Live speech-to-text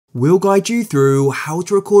We'll guide you through how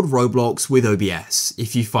to record Roblox with OBS.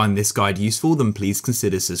 If you find this guide useful, then please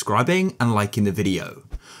consider subscribing and liking the video.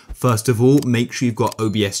 First of all, make sure you've got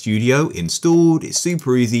OBS Studio installed. It's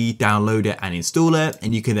super easy, download it and install it,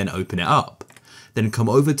 and you can then open it up. Then come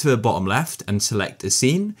over to the bottom left and select a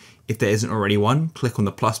scene. If there isn't already one, click on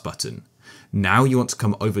the plus button. Now you want to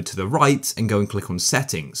come over to the right and go and click on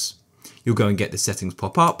settings. You'll go and get the settings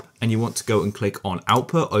pop up, and you want to go and click on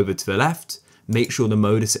output over to the left. Make sure the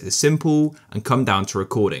mode is set to simple and come down to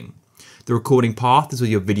recording. The recording path is where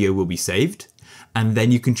your video will be saved, and then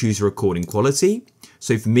you can choose a recording quality.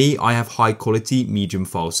 So for me, I have high quality medium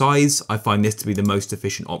file size. I find this to be the most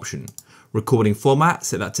efficient option. Recording format,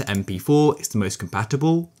 set that to MP4, it's the most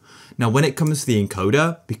compatible. Now when it comes to the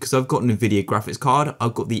encoder, because I've got an NVIDIA graphics card,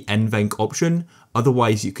 I've got the NVENC option.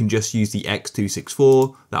 Otherwise you can just use the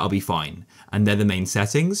X264, that'll be fine. And they're the main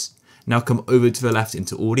settings. Now come over to the left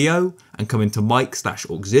into audio and come into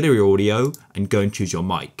mic/auxiliary audio and go and choose your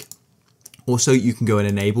mic. Also, you can go and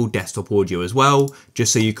enable desktop audio as well,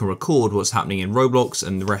 just so you can record what's happening in Roblox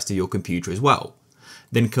and the rest of your computer as well.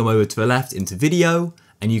 Then come over to the left into video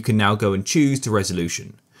and you can now go and choose the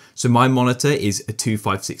resolution. So my monitor is a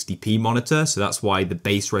 2560p monitor, so that's why the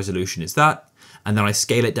base resolution is that. And then I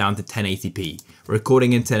scale it down to 1080p.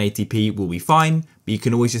 Recording in 1080p will be fine, but you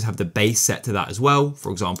can always just have the base set to that as well.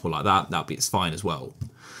 For example, like that'll be fine as well.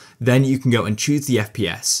 Then you can go and choose the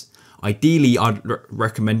FPS. Ideally, I'd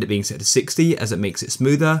recommend it being set to 60 as it makes it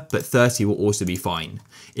smoother, but 30 will also be fine.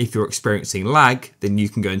 If you're experiencing lag, then you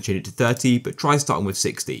can go and change it to 30, but try starting with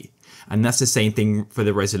 60. And that's the same thing for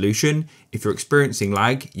the resolution. If you're experiencing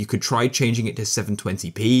lag, you could try changing it to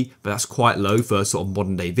 720p, but that's quite low for sort of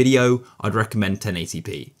modern day video. I'd recommend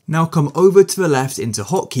 1080p. Now come over to the left into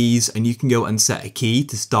hotkeys and you can go and set a key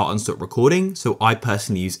to start and stop recording. So I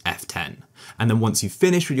personally use F10. And then once you've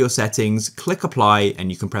finished with your settings, click apply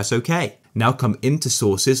and you can press OK. Now come into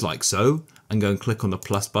sources like so and go and click on the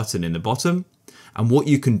plus button in the bottom. And what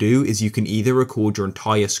you can do is you can either record your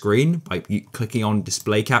entire screen by clicking on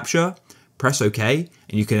display capture, press OK,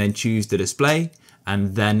 and you can then choose the display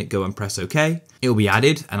and then go and press OK. It will be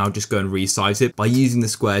added and I'll just go and resize it by using the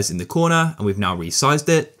squares in the corner, and we've now resized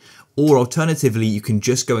it. Or alternatively, you can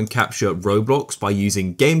just go and capture Roblox by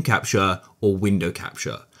using game capture or window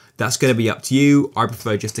capture. That's going to be up to you. I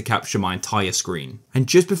prefer just to capture my entire screen. And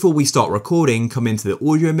just before we start recording, come into the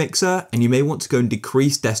audio mixer and you may want to go and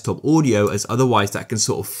decrease desktop audio, as otherwise that can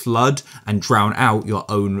sort of flood and drown out your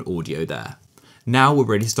own audio there. Now we're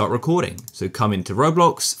ready to start recording. So come into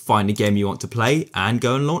Roblox, find a game you want to play and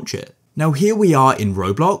go and launch it. Now here we are in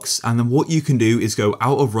Roblox, and then what you can do is go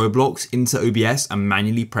out of Roblox into OBS and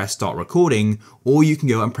manually press start recording, or you can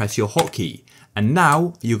go and press your hotkey. And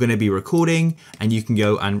now you're going to be recording and you can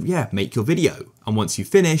go and make your video. And once you've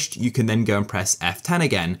finished, you can then go and press F10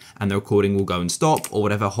 again and the recording will go and stop, or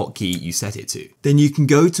whatever hotkey you set it to. Then you can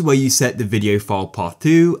go to where you set the video file path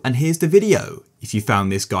to, and here's the video. If you found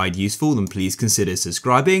this guide useful, then please consider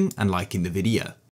subscribing and liking the video.